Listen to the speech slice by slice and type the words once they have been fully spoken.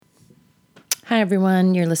Hi,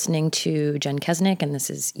 everyone. You're listening to Jen Kesnick, and this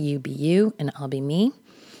is You Be You, and I'll Be Me.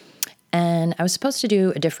 And I was supposed to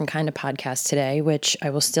do a different kind of podcast today, which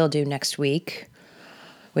I will still do next week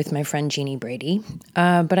with my friend Jeannie Brady.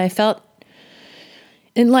 But I felt,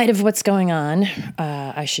 in light of what's going on,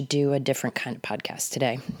 I should do a different kind of podcast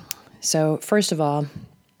today. So, first of all,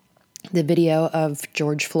 the video of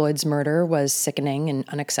George Floyd's murder was sickening and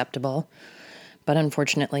unacceptable, but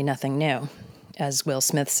unfortunately nothing new. As Will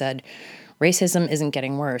Smith said, racism isn't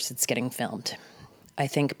getting worse, it's getting filmed. I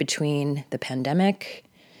think between the pandemic,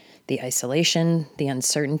 the isolation, the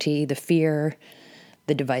uncertainty, the fear,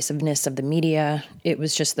 the divisiveness of the media, it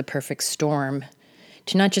was just the perfect storm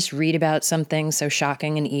to not just read about something so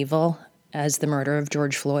shocking and evil as the murder of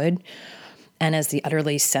George Floyd, and as the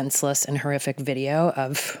utterly senseless and horrific video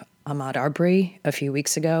of Ahmaud Arbery a few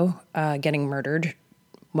weeks ago getting murdered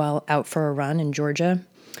while out for a run in Georgia.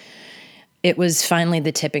 It was finally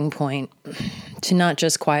the tipping point to not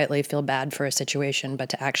just quietly feel bad for a situation, but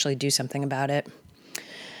to actually do something about it.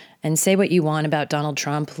 And say what you want about Donald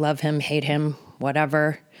Trump, love him, hate him,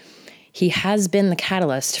 whatever. He has been the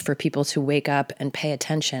catalyst for people to wake up and pay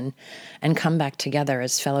attention and come back together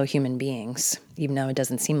as fellow human beings, even though it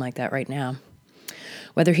doesn't seem like that right now.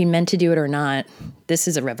 Whether he meant to do it or not, this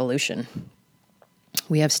is a revolution.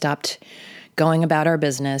 We have stopped going about our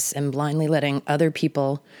business and blindly letting other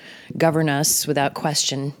people govern us without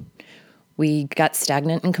question. We got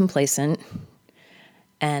stagnant and complacent,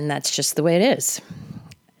 and that's just the way it is.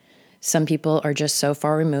 Some people are just so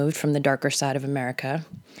far removed from the darker side of America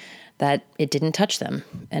that it didn't touch them,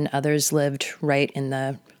 and others lived right in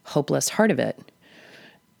the hopeless heart of it.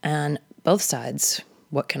 And both sides,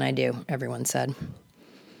 what can I do? Everyone said.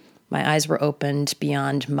 My eyes were opened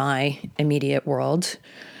beyond my immediate world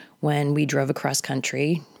when we drove across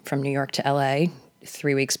country from New York to LA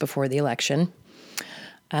 3 weeks before the election.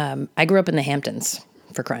 I grew up in the Hamptons,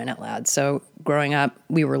 for crying out loud. So growing up,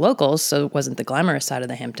 we were locals, so it wasn't the glamorous side of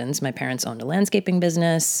the Hamptons. My parents owned a landscaping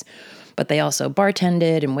business, but they also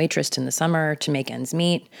bartended and waitressed in the summer to make ends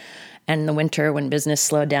meet. And in the winter, when business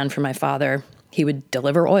slowed down for my father, he would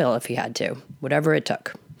deliver oil if he had to, whatever it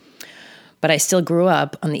took. But I still grew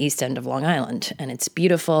up on the east end of Long Island, and it's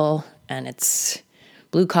beautiful, and it's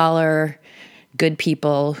blue-collar, good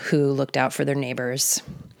people who looked out for their neighbors.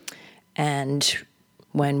 And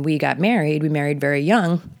when we got married, we married very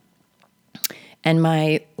young, and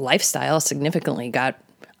my lifestyle significantly got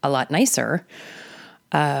a lot nicer.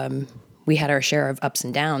 We had our share of ups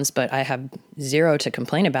and downs, but I have zero to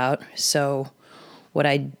complain about. So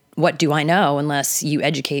what do I know unless you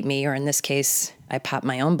educate me, or in this case, I pop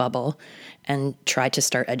my own bubble and try to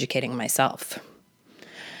start educating myself.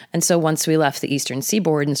 And so once we left the Eastern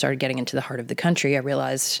Seaboard and started getting into the heart of the country, I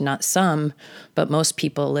realized not some, but most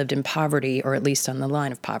people lived in poverty, or at least on the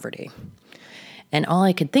line of poverty. And all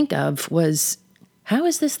I could think of was, how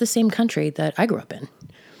is this the same country that I grew up in?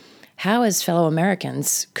 How, as fellow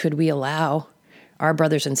Americans, could we allow our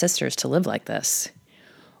brothers and sisters to live like this?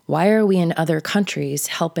 Why are we in other countries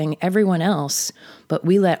helping everyone else, but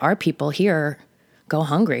we let our people here go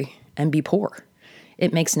hungry and be poor?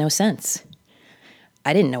 It makes no sense.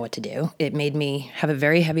 I didn't know what to do. It made me have a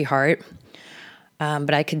very heavy heart,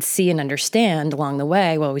 but I could see and understand along the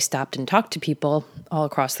way while we stopped and talked to people all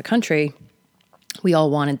across the country, we all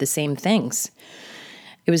wanted the same things.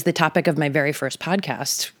 It was the topic of my very first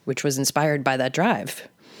podcast, which was inspired by that drive.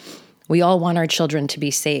 We all want our children to be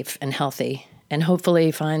safe and healthy and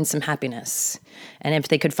hopefully find some happiness. And if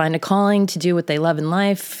they could find a calling to do what they love in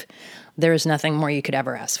life, there is nothing more you could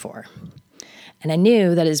ever ask for. And I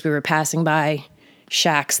knew that as we were passing by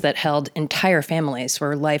shacks that held entire families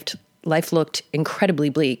where life looked incredibly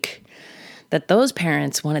bleak, that those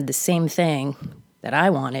parents wanted the same thing that I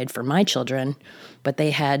wanted for my children, but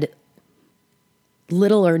they had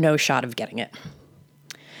little or no shot of getting it.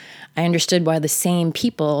 I understood why the same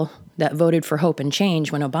people that voted for hope and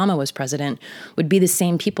change when Obama was president would be the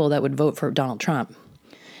same people that would vote for Donald Trump.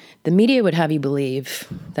 The media would have you believe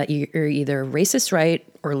that you're either racist right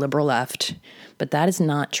or liberal left, but that is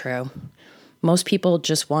not true. Most people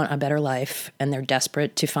just want a better life, and they're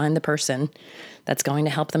desperate to find the person that's going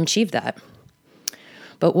to help them achieve that.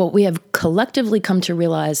 But what we have collectively come to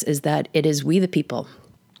realize is that it is we the people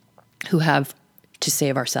who have to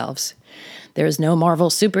save ourselves. There is no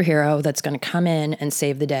Marvel superhero that's going to come in and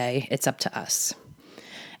save the day. It's up to us.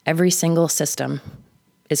 Every single system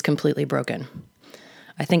is completely broken.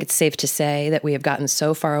 I think it's safe to say that we have gotten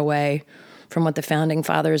so far away from what the Founding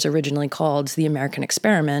Fathers originally called the American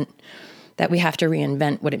experiment that we have to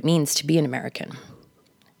reinvent what it means to be an American.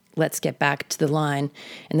 let's get back to the line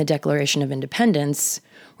in the Declaration of Independence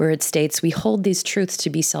where it states, "We hold these truths to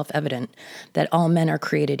be self-evident, that all men are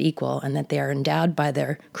created equal and that they are endowed by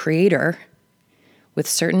their Creator with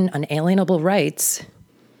certain unalienable rights,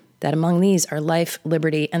 that among these are life,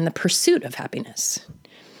 liberty, and the pursuit of happiness."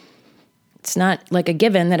 It's not like a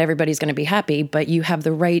given that everybody's going to be happy, but you have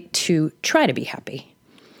the right to try to be happy.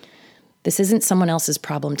 This isn't someone else's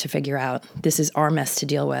problem to figure out. This is our mess to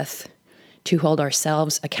deal with, to hold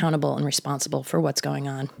ourselves accountable and responsible for what's going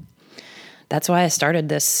on. That's why I started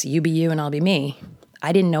this You Be You and I'll Be Me.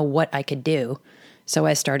 I didn't know what I could do, so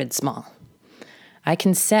I started small. I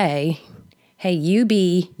can say, hey, you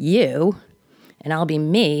be you and I'll be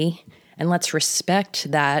me, and let's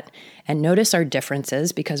respect that and notice our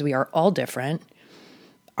differences because we are all different.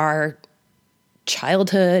 Our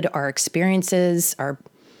childhood, our experiences, our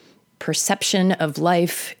perception of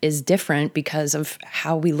life is different because of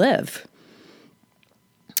how we live.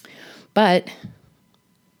 But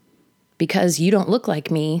because you don't look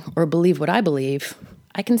like me or believe what I believe,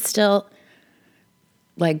 I can still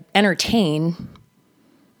entertain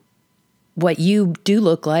what you do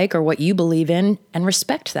look like or what you believe in and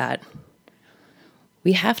respect that.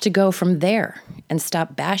 We have to go from there and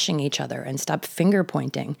stop bashing each other and stop finger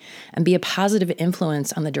pointing and be a positive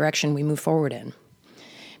influence on the direction we move forward in.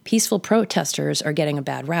 Peaceful protesters are getting a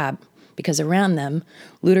bad rap because around them,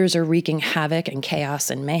 looters are wreaking havoc and chaos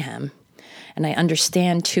and mayhem. And I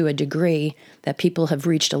understand to a degree that people have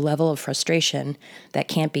reached a level of frustration that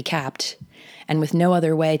can't be capped. And with no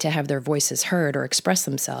other way to have their voices heard or express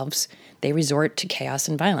themselves, they resort to chaos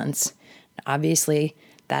and violence. Obviously,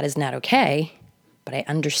 that is not okay, but I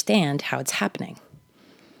understand how it's happening.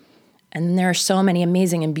 And there are so many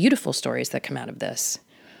amazing and beautiful stories that come out of this.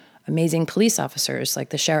 Amazing police officers like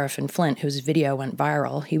the sheriff in Flint whose video went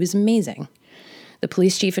viral. He was amazing. The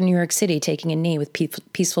police chief in New York City taking a knee with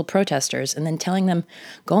peaceful protesters and then telling them,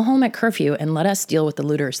 go home at curfew and let us deal with the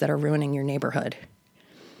looters that are ruining your neighborhood.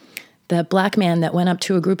 The black man that went up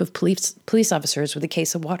to a group of police officers with a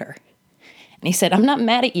case of water. And he said, I'm not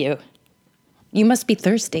mad at you. You must be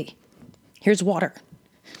thirsty. Here's water.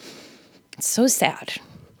 It's so sad.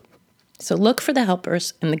 So look for the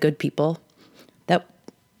helpers and the good people,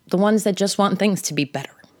 the ones that just want things to be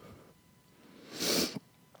better.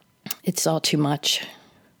 It's all too much.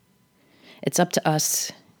 It's up to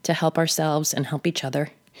us to help ourselves and help each other,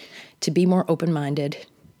 to be more open-minded,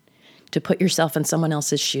 to put yourself in someone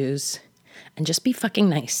else's shoes, and just be fucking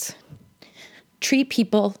nice. Treat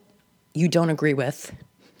people you don't agree with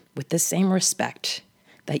the same respect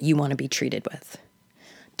that you want to be treated with.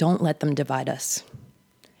 Don't let them divide us.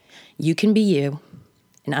 You can be you,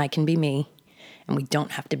 and I can be me, and we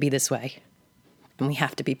don't have to be this way, and we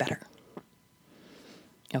have to be better.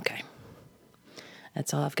 Okay.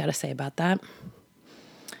 That's all I've got to say about that.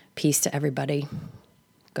 Peace to everybody.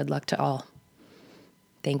 Good luck to all.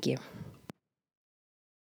 Thank you.